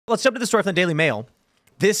let's jump to the story from the Daily Mail.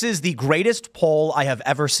 This is the greatest poll I have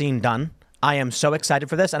ever seen done. I am so excited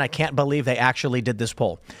for this, and I can't believe they actually did this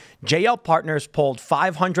poll. JL Partners polled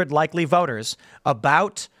 500 likely voters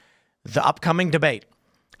about the upcoming debate.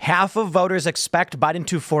 Half of voters expect Biden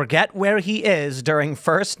to forget where he is during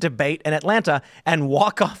first debate in Atlanta and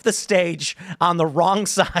walk off the stage on the wrong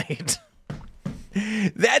side.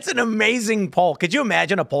 That's an amazing poll. Could you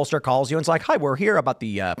imagine a pollster calls you and it's like, hi, we're here about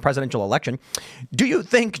the presidential election. Do you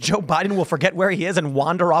think Joe Biden will forget where he is and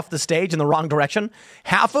wander off the stage in the wrong direction?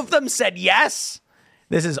 Half of them said yes.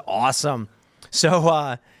 This is awesome.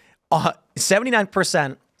 So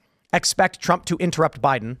 79% expect Trump to interrupt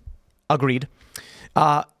Biden. Agreed.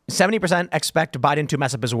 70% expect Biden to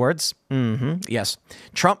mess up his words. Yes.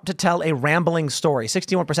 Trump to tell a rambling story.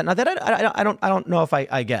 61%. Now that I don't know if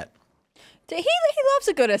I get. He loves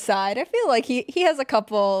a good aside. I feel like he has a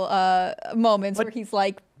couple moments where he's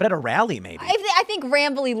like, but at a rally maybe. I think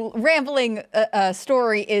rambling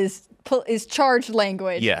story is charged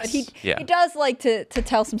language. Yes. But he does like to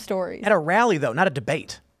tell some stories. At a rally though, not a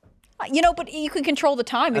debate. But you can control the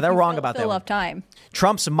time. If they're you wrong about that. Fill up time.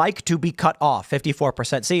 Trump's mic to be cut off,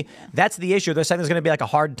 54%. See, that's the issue. They're saying there's going to be like a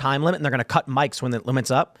hard time limit, and they're going to cut mics when the limit's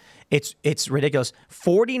up. It's ridiculous.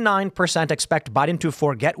 49% expect Biden to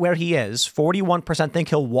forget where he is. 41% think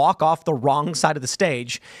he'll walk off the wrong side of the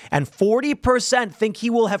stage, and 40% think he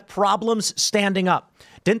will have problems standing up.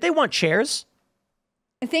 Didn't they want chairs?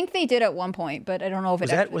 I think they did at one point, but I don't know if was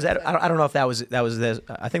that. I don't know if that was this.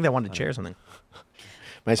 I think they wanted chairs or something.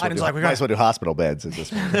 Might as well do hospital beds at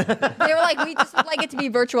this point. They were like, we just would like it to be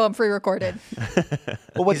virtual and pre-recorded.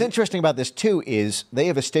 Well, what's interesting about this, too, is they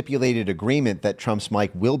have a stipulated agreement that Trump's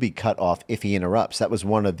mic will be cut off if he interrupts. That was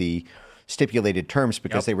one of the stipulated terms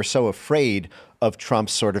because they were so afraid of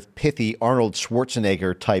Trump's sort of pithy Arnold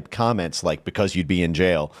Schwarzenegger type comments, like, because you'd be in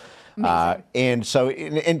jail. And so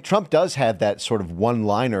Trump does have that sort of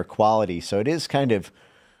one-liner quality. So it is kind of,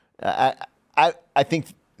 I think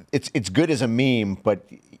it's good as a meme, but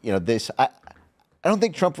I don't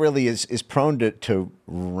think Trump really is prone to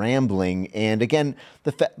rambling. And again,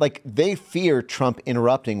 they fear Trump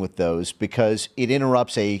interrupting with those because it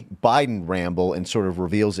interrupts a Biden ramble and sort of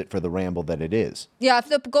reveals it for the ramble that it is. Yeah, if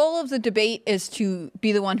the goal of the debate is to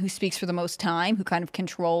be the one who speaks for the most time, who kind of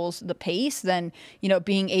controls the pace, then,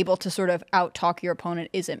 being able to sort of out-talk your opponent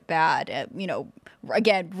isn't bad.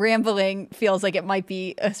 Again, rambling feels like it might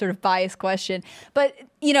be a sort of biased question. But,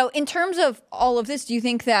 in terms of all of this, do you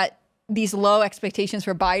think that these low expectations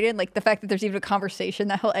for Biden, like the fact that there's even a conversation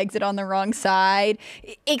that he'll exit on the wrong side,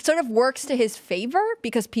 it sort of works to his favor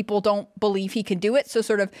because people don't believe he can do it. So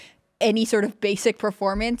sort of any sort of basic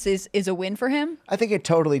performance is a win for him? I think it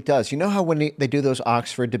totally does. You know how when they do those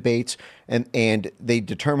Oxford debates and they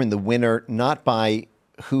determine the winner not by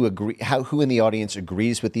who in the audience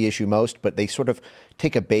agrees with the issue most, but they sort of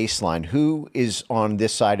take a baseline. Who is on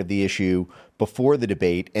this side of the issue before the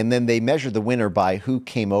debate, and then they measure the winner by who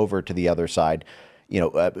came over to the other side,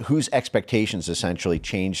 whose expectations essentially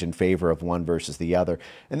changed in favor of one versus the other.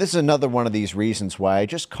 And this is another one of these reasons why I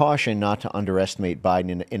just caution not to underestimate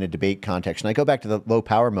Biden in a debate context. And I go back to the low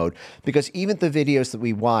power mode, because even the videos that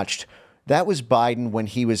we watched, that was Biden when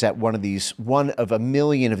he was at one of a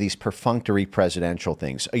million of these perfunctory presidential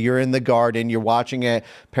things. You're in the garden, you're watching a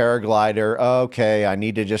paraglider. Okay, I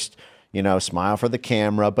need to just, smile for the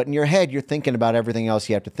camera. But in your head, you're thinking about everything else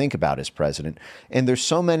you have to think about as president. And there's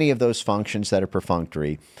so many of those functions that are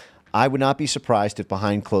perfunctory. I would not be surprised if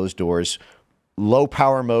behind closed doors, low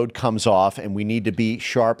power mode comes off and we need to be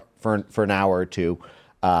sharp for an hour or two.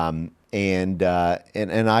 And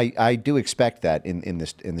I do expect that in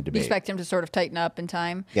the debate. You expect him to sort of tighten up in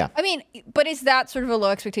time? Yeah. I mean, but is that sort of a low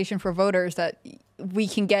expectation for voters that we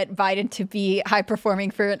can get Biden to be high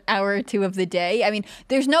performing for an hour or two of the day? I mean,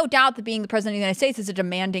 there's no doubt that being the president of the United States is a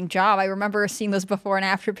demanding job. I remember seeing those before and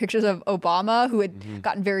after pictures of Obama, who had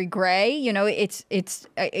gotten very gray.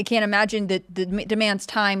 I can't imagine that demands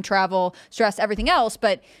time, travel, stress, everything else.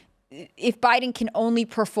 But if Biden can only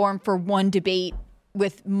perform for one debate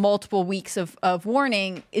with multiple weeks of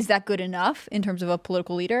warning, is that good enough in terms of a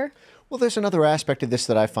political leader? Well, there's another aspect of this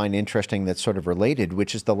that I find interesting that's sort of related,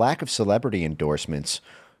 which is the lack of celebrity endorsements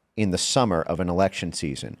in the summer of an election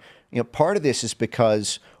season. Part of this is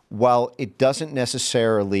because while it doesn't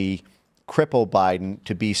necessarily cripple Biden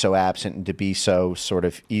to be so absent and to be so sort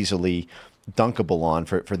of easily dunkable on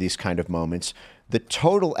for these kind of moments, the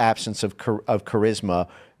total absence of charisma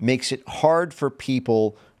makes it hard for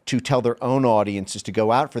people to tell their own audiences to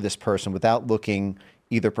go out for this person without looking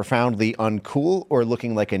either profoundly uncool or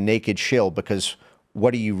looking like a naked shill, because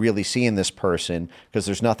what do you really see in this person? Because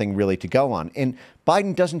there's nothing really to go on. And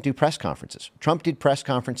Biden doesn't do press conferences. Trump did press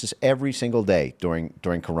conferences every single day during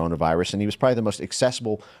coronavirus, and he was probably the most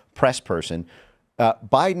accessible press person.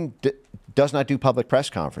 Biden does not do public press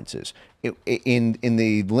conferences. In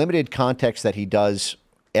the limited context that he does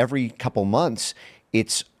every couple months,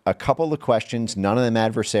 it's a couple of questions, none of them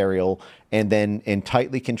adversarial, and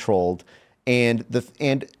tightly controlled. And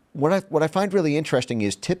what I find really interesting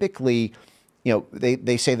is typically,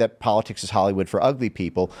 they say that politics is Hollywood for ugly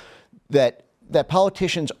people, that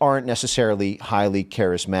politicians aren't necessarily highly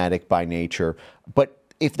charismatic by nature, but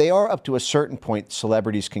if they are up to a certain point,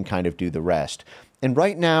 celebrities can kind of do the rest. And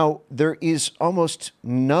right now, there is almost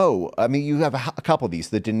no. I mean, you have a couple of these,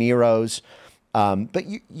 the De Niro's, but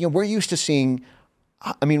we're used to seeing.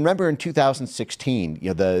 I mean, remember in 2016,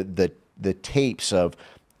 the tapes of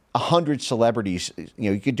 100 celebrities.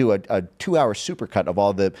 You could do a 2-hour supercut of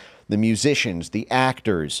all the musicians, the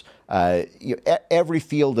actors, every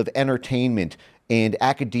field of entertainment and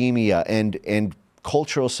academia and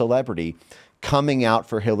cultural celebrity coming out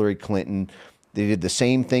for Hillary Clinton. They did the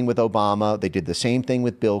same thing with Obama. They did the same thing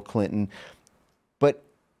with Bill Clinton. But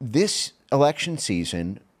this election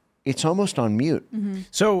season, it's almost on mute. Mm-hmm.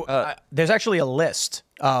 So there's actually a list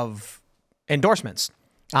of endorsements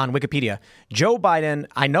on Wikipedia. Joe Biden,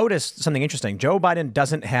 I noticed something interesting. Joe Biden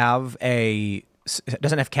doesn't have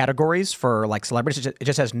categories for like celebrities. It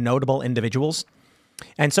just has notable individuals.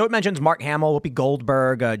 And so it mentions Mark Hamill, Whoopi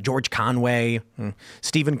Goldberg, George Conway,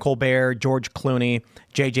 Stephen Colbert, George Clooney,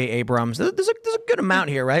 J.J. Abrams. There's a good amount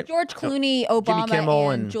here, right? George Clooney,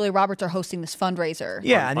 Obama, and Julia Roberts are hosting this fundraiser.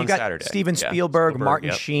 Yeah, and you got Saturday. Steven Spielberg,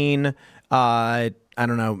 Martin Sheen, I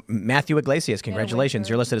don't know, Matthew Iglesias. Congratulations,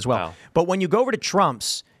 you're listed as well. Wow. But when you go over to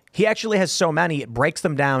Trump's, he actually has so many, it breaks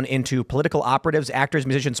them down into political operatives, actors,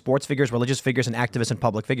 musicians, sports figures, religious figures, and activists and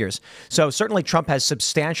public figures. So certainly Trump has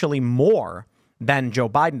substantially more than Joe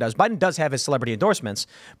Biden does. Biden does have his celebrity endorsements,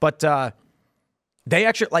 but they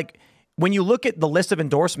actually, like, when you look at the list of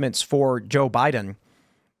endorsements for Joe Biden,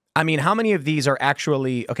 I mean, how many of these are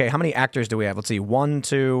actually, okay, how many actors do we have? Let's see, 1,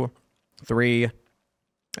 2, 3,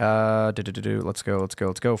 let's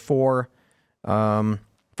go, 4,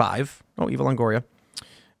 5, oh, Eva Longoria,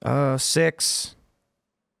 6,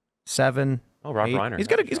 7, Oh, Rob 8. Reiner.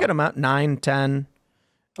 He's got amount 9, 10,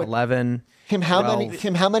 11. Kim,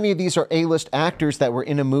 how many of these are A-list actors that were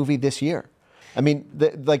in a movie this year? I mean,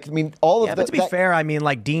 all of yeah, but to be fair, I mean,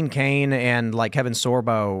 like Dean Cain and like Kevin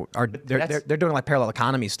Sorbo are they're doing like parallel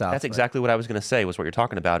economy stuff. That's exactly what I was going to say. Was what you're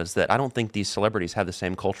talking about is that I don't think these celebrities have the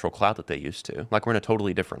same cultural clout that they used to. Like we're in a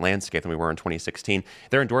totally different landscape than we were in 2016.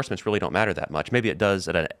 Their endorsements really don't matter that much. Maybe it does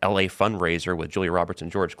at an LA fundraiser with Julia Roberts and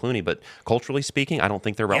George Clooney, but culturally speaking, I don't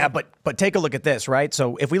think they're relevant. Yeah, but take a look at this, right?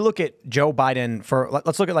 So if we look at Joe Biden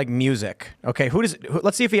let's look at like music. Okay,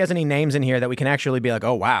 let's see if he has any names in here that we can actually be like,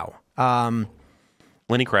 oh wow.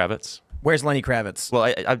 Lenny Kravitz. Where's Lenny Kravitz?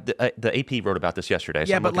 Well, the AP wrote about this yesterday. So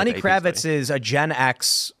yeah, I'm but looking Lenny at the AP Kravitz study. is a Gen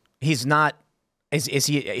X. He's not.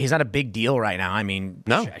 He's not a big deal right now. I mean,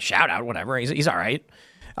 No. Shout out, whatever. He's all right.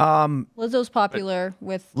 Lizzo's popular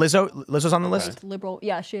with Lizzo's on the list. liberal.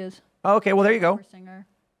 Yeah, she is. Oh, okay, well there you go. Singer.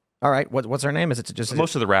 All right, what's her name? Is it just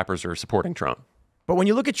Most of the rappers are supporting Trump. But when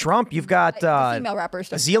you look at Trump, you've got female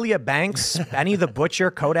rappers. Azealia Banks, Benny the Butcher,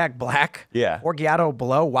 Kodak Black, Yeah. Borgiato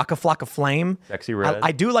Blow, Waka Flocka Flame. Sexy Red.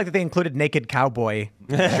 I do like that they included Naked Cowboy.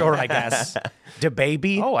 Sure, I guess.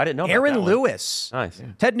 DaBaby. Oh, I didn't know about Aaron that one. Lewis. Nice.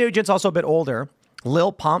 Ted Nugent's also a bit older.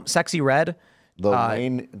 Lil Pump, Sexy Red.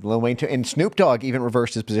 Lil Wayne too, and Snoop Dogg even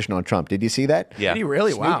reversed his position on Trump. Did you see that? Yeah. Did he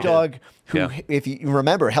really? Snoop Wow. Dogg, who, Yeah. if you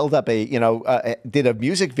remember, held up did a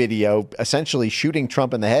music video essentially shooting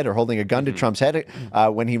Trump in the head or holding a gun to Trump's head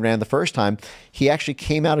when he ran the first time. He actually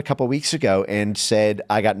came out a couple weeks ago and said,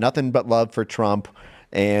 "I got nothing but love for Trump,"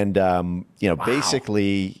 and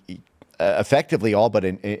basically, effectively, all but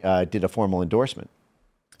did a formal endorsement.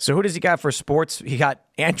 So who does he got for sports? He got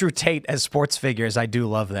Andrew Tate as sports figures. I do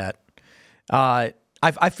love that.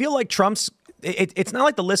 I feel like Trump's. It's not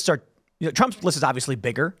like the lists are. Trump's list is obviously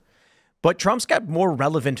bigger, but Trump's got more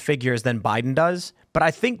relevant figures than Biden does. But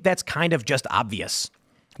I think that's kind of just obvious.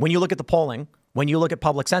 When you look at the polling, when you look at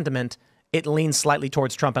public sentiment, it leans slightly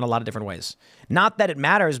towards Trump in a lot of different ways. Not that it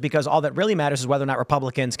matters, because all that really matters is whether or not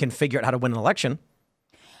Republicans can figure out how to win an election.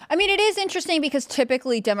 I mean, it is interesting because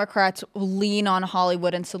typically Democrats lean on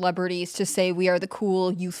Hollywood and celebrities to say we are the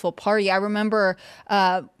cool, youthful party. I remember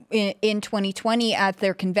in 2020 at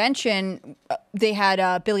their convention, they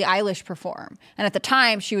had Billie Eilish perform. And at the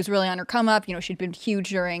time, she was really on her come up. You know, she'd been huge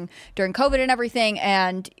during COVID and everything.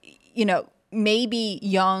 And, maybe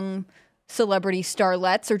young celebrity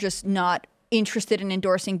starlets are just not interested in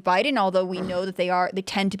endorsing Biden, although we know that they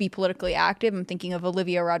tend to be politically active. I'm thinking of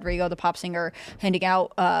Olivia Rodrigo, the pop singer, handing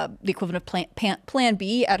out the equivalent of Plan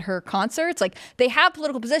B at her concerts. Like, they have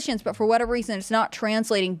political positions, but for whatever reason, it's not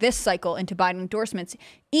translating this cycle into Biden endorsements.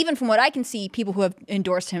 Even from what I can see, people who have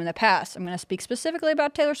endorsed him in the past. I'm going to speak specifically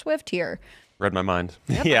about Taylor Swift here. Read my mind.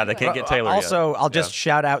 Yeah, they can't get Taylor Also, yet. I'll just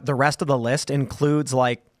shout out the rest of the list includes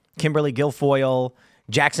like Kimberly Guilfoyle,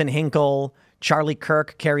 Jackson Hinkle, Charlie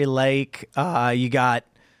Kirk, Carrie Lake. You got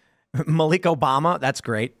Malik Obama. That's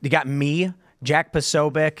great. You got me, Jack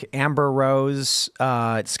Posobiec, Amber Rose,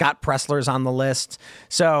 Scott Pressler's on the list.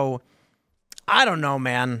 So I don't know,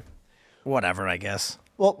 man. Whatever, I guess.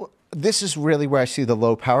 Well, this is really where I see the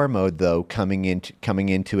low power mode, though, coming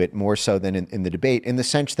into it more so than in the debate, in the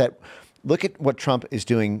sense that look at what Trump is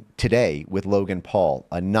doing today with Logan Paul,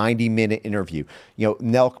 a 90-minute interview. You know,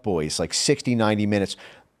 Nelk Boys, like 60, 90 minutes.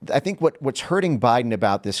 I think what's hurting Biden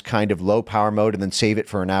about this kind of low power mode and then save it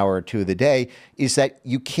for an hour or two of the day is that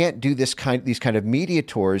you can't do these kind of media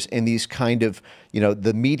tours and these kind of,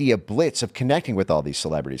 the media blitz of connecting with all these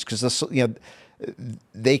celebrities, because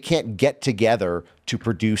they can't get together to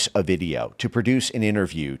produce a video, to produce an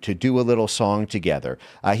interview, to do a little song together.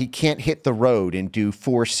 He can't hit the road and do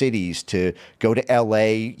 4 cities, to go to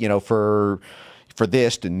L.A., for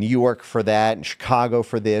this, to New York for that, and Chicago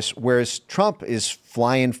for this, whereas Trump is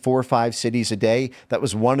flying 4 or 5 cities a day. That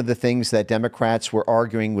was one of the things that Democrats were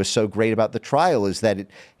arguing was so great about the trial, is that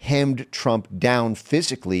it hemmed Trump down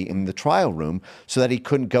physically in the trial room so that he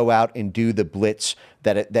couldn't go out and do the blitz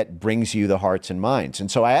that brings you the hearts and minds.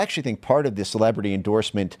 And so I actually think part of the celebrity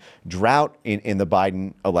endorsement drought in the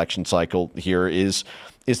Biden election cycle here is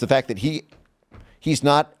the fact that he's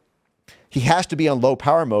not. He has to be on low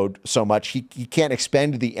power mode so much. He can't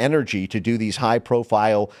expend the energy to do these high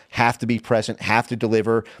profile, have to be present, have to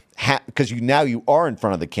deliver, because now you are in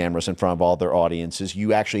front of the cameras, in front of all their audiences.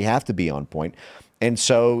 You actually have to be on point. And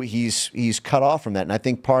so he's cut off from that. And I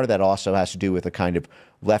think part of that also has to do with a kind of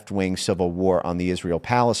left-wing civil war on the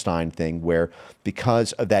Israel-Palestine thing, where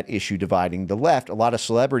because of that issue dividing the left, a lot of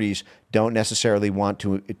celebrities don't necessarily want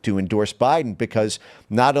to endorse Biden, because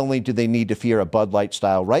not only do they need to fear a Bud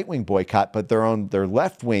Light-style right-wing boycott, but their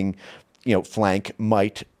left-wing flank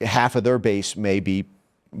might, half of their base may be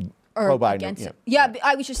pro-Biden. Yeah,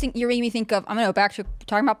 I was just thinking, you're making me think of, I'm going to go back to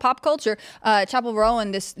talking about pop culture. Chapel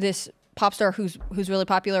Rowan, this pop star who's really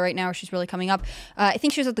popular right now, or she's really coming up. I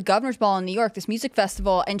think she was at the Governor's Ball in New York, this music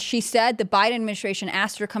festival, and she said the Biden administration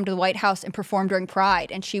asked her to come to the White House and perform during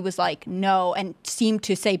Pride, and she was like, no, and seemed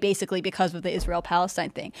to say basically because of the Israel-Palestine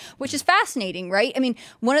thing, which is fascinating, right? I mean,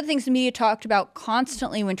 one of the things the media talked about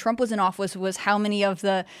constantly when Trump was in office was how many of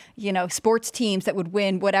the, sports teams that would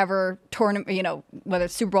win whatever tournament, whether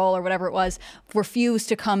it's Super Bowl or whatever it was, refused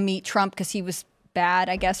to come meet Trump because he was bad,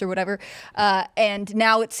 I guess, or whatever. And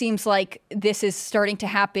now it seems like this is starting to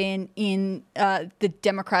happen in the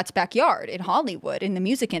Democrats' backyard in Hollywood, in the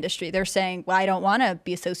music industry. They're saying, well, I don't want to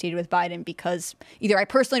be associated with Biden because either I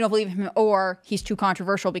personally don't believe in him or he's too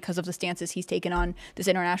controversial because of the stances he's taken on this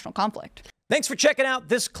international conflict. Thanks for checking out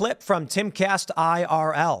this clip from Timcast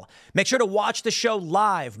IRL. Make sure to watch the show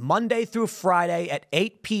live Monday through Friday at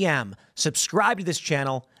 8 p.m. Subscribe to this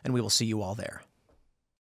channel, and we will see you all there.